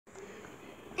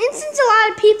since a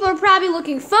lot of people are probably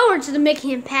looking forward to the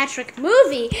Mickey and Patrick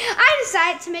movie, I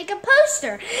decided to make a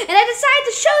poster. And I decided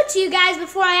to show it to you guys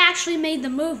before I actually made the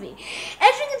movie.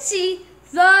 As you can see,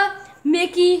 the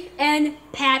Mickey and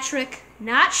Patrick,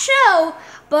 not show,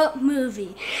 but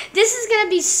movie. This is going to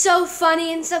be so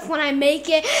funny and stuff when I make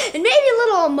it, and maybe a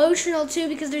little emotional too,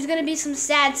 because there's going to be some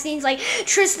sad scenes, like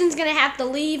Tristan's going to have to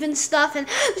leave and stuff, and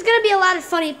there's going to be a lot of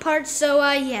funny parts, so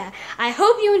yeah. I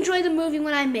hope you enjoy the movie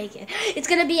when I make it. It's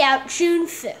going to be out June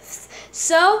 5th.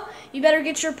 So, you better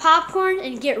get your popcorn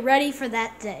and get ready for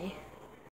that day.